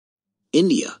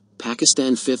India,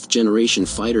 Pakistan 5th generation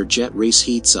fighter jet race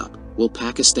heats up. Will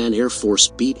Pakistan Air Force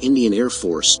beat Indian Air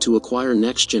Force to acquire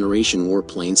next generation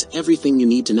warplanes? Everything you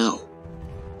need to know.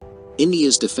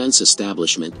 India's defense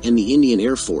establishment and the Indian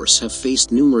Air Force have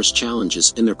faced numerous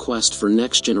challenges in their quest for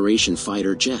next generation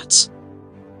fighter jets.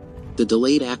 The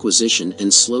delayed acquisition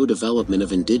and slow development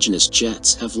of indigenous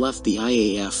jets have left the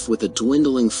IAF with a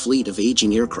dwindling fleet of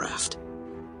aging aircraft.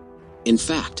 In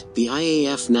fact, the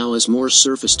IAF now has more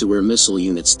surface-to-air missile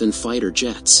units than fighter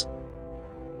jets.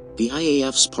 The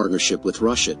IAF's partnership with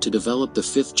Russia to develop the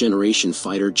 5th generation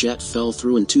fighter jet fell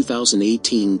through in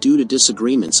 2018 due to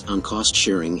disagreements on cost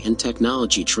sharing and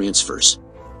technology transfers.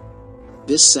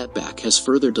 This setback has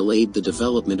further delayed the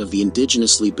development of the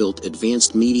indigenously built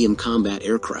advanced medium combat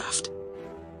aircraft.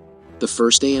 The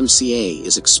first AMCA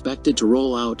is expected to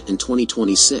roll out in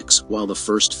 2026, while the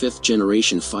first 5th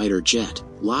generation fighter jet,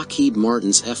 Lockheed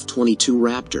Martin's F-22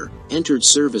 Raptor, entered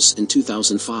service in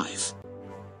 2005.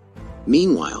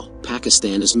 Meanwhile,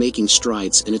 Pakistan is making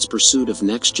strides in its pursuit of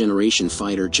next-generation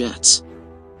fighter jets.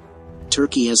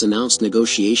 Turkey has announced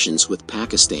negotiations with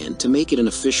Pakistan to make it an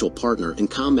official partner in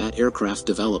combat aircraft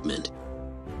development.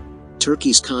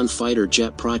 Turkey's Khan fighter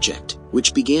jet project,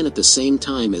 which began at the same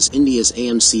time as India's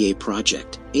AMCA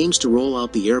project, aims to roll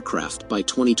out the aircraft by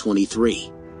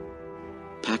 2023.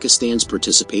 Pakistan's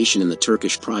participation in the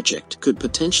Turkish project could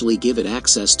potentially give it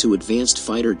access to advanced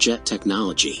fighter jet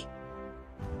technology.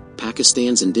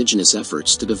 Pakistan's indigenous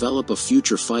efforts to develop a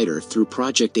future fighter through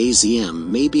Project AZM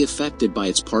may be affected by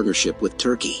its partnership with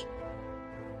Turkey.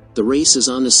 The race is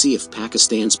on to see if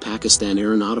Pakistan's Pakistan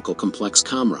Aeronautical Complex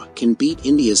Kamra can beat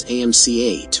India's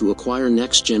AMCA to acquire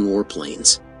next-gen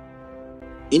warplanes.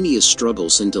 India's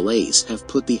struggles and delays have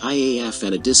put the IAF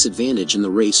at a disadvantage in the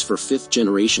race for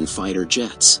 5th-generation fighter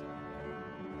jets.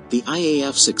 The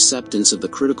IAF's acceptance of the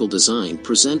critical design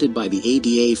presented by the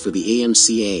ADA for the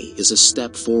AMCA is a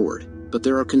step forward, but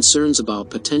there are concerns about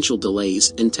potential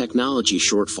delays and technology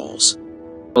shortfalls.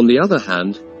 On the other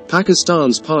hand,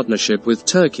 Pakistan's partnership with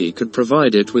Turkey could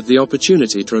provide it with the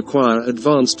opportunity to acquire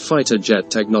advanced fighter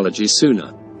jet technology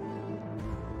sooner.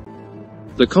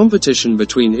 The competition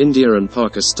between India and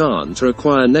Pakistan to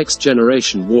acquire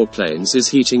next-generation warplanes is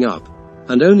heating up,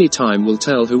 and only time will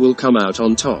tell who will come out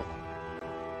on top.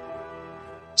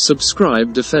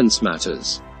 Subscribe Defense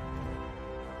Matters.